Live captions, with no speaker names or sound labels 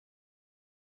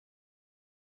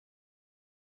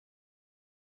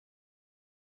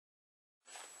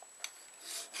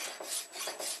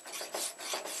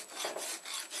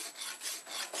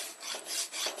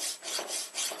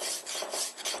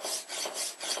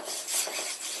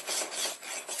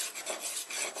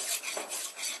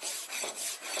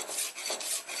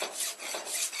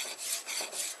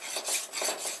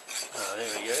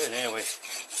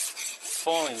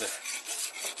filing the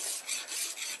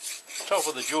top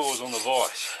of the jaws on the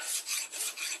vise.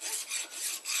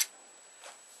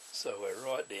 So we're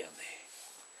right down there.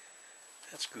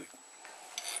 That's good.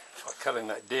 By cutting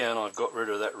that down, I've got rid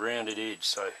of that rounded edge,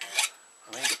 so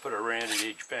I need to put a rounded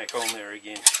edge back on there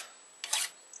again.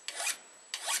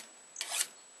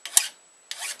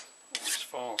 Just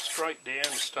file straight down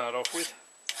to start off with,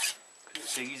 because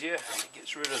it's easier and it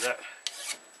gets rid of that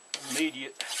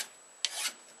immediate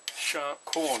sharp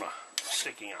corner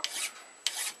sticking up.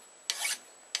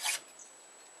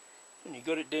 When you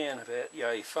got it down about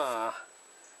yay far,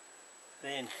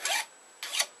 then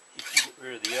you can get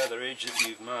rid of the other edge that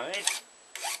you've made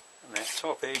and that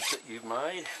top edge that you've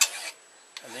made,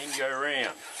 and then go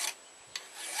round.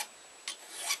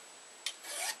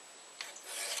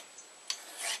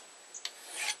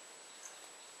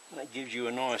 And that gives you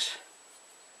a nice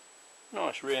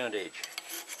round edge.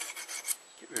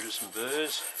 Get rid of some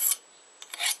burrs.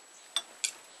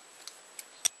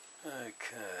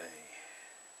 Okay,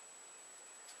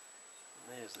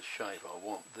 and there's the shape I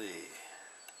want there.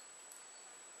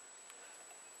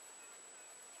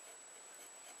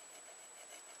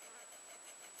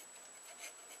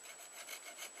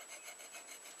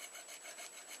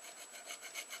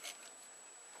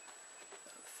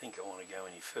 I think I want to go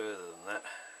any further than that.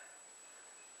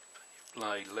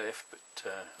 Blade left, but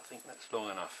I think that's long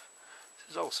enough.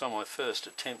 This is also my first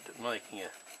attempt at making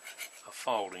a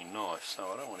folding knife,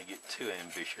 so I don't want to get too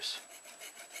ambitious.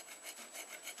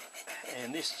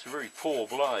 And this is a very poor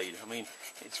blade. I mean,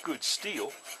 it's good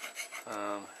steel,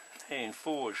 hand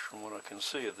forged from what I can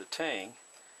see of the tang,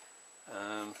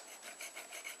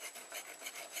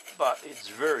 but it's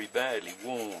very badly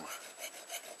worn,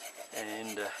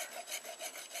 and a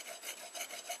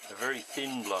very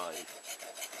thin blade.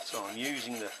 So I'm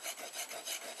using the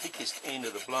thickest end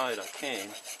of the blade I can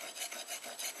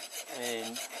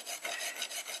and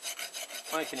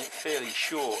making it fairly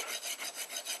short.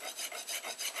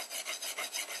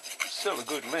 Still a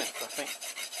good length, I think,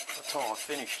 by the time I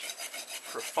finished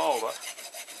for a folder.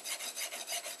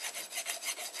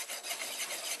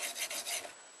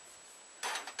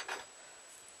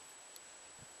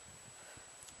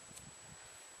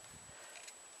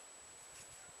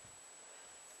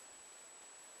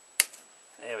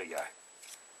 There we go.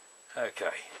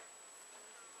 Okay.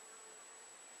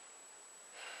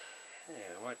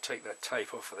 Yeah, I won't take that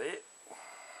tape off of there.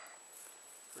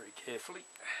 Very carefully.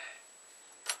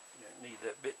 You don't need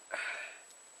that bit.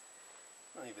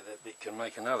 Maybe that bit can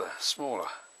make another smaller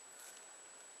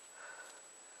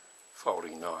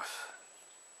folding knife.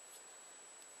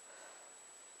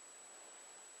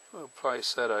 We'll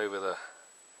place that over the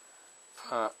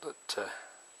part that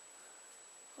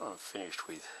I'm finished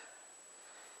with.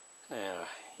 Now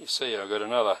you see I've got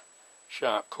another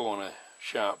sharp corner,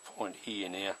 sharp point here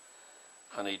now.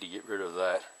 I need to get rid of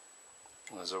that.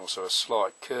 And there's also a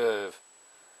slight curve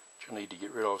which I need to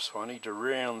get rid of, so I need to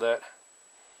round that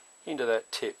into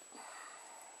that tip.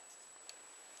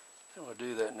 And I'll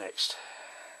do that next.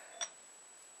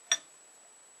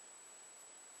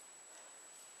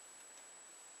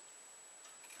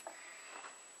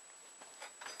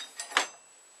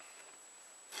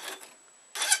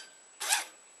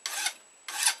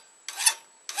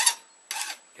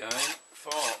 Again,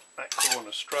 file that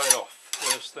corner straight off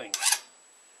first thing.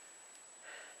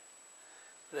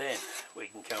 Then we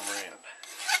can come round.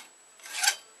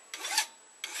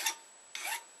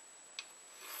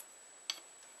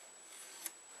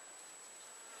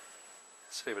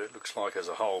 See what it looks like as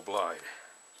a whole blade.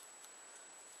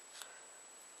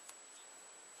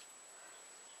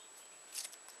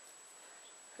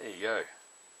 There you go.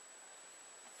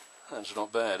 That's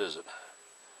not bad, is it?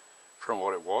 From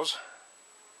what it was.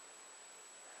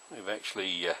 We've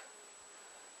actually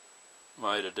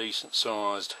made a decent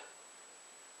sized,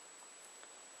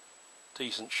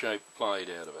 decent shaped blade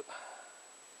out of it.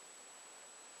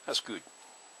 That's good.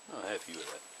 I'm happy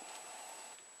with that.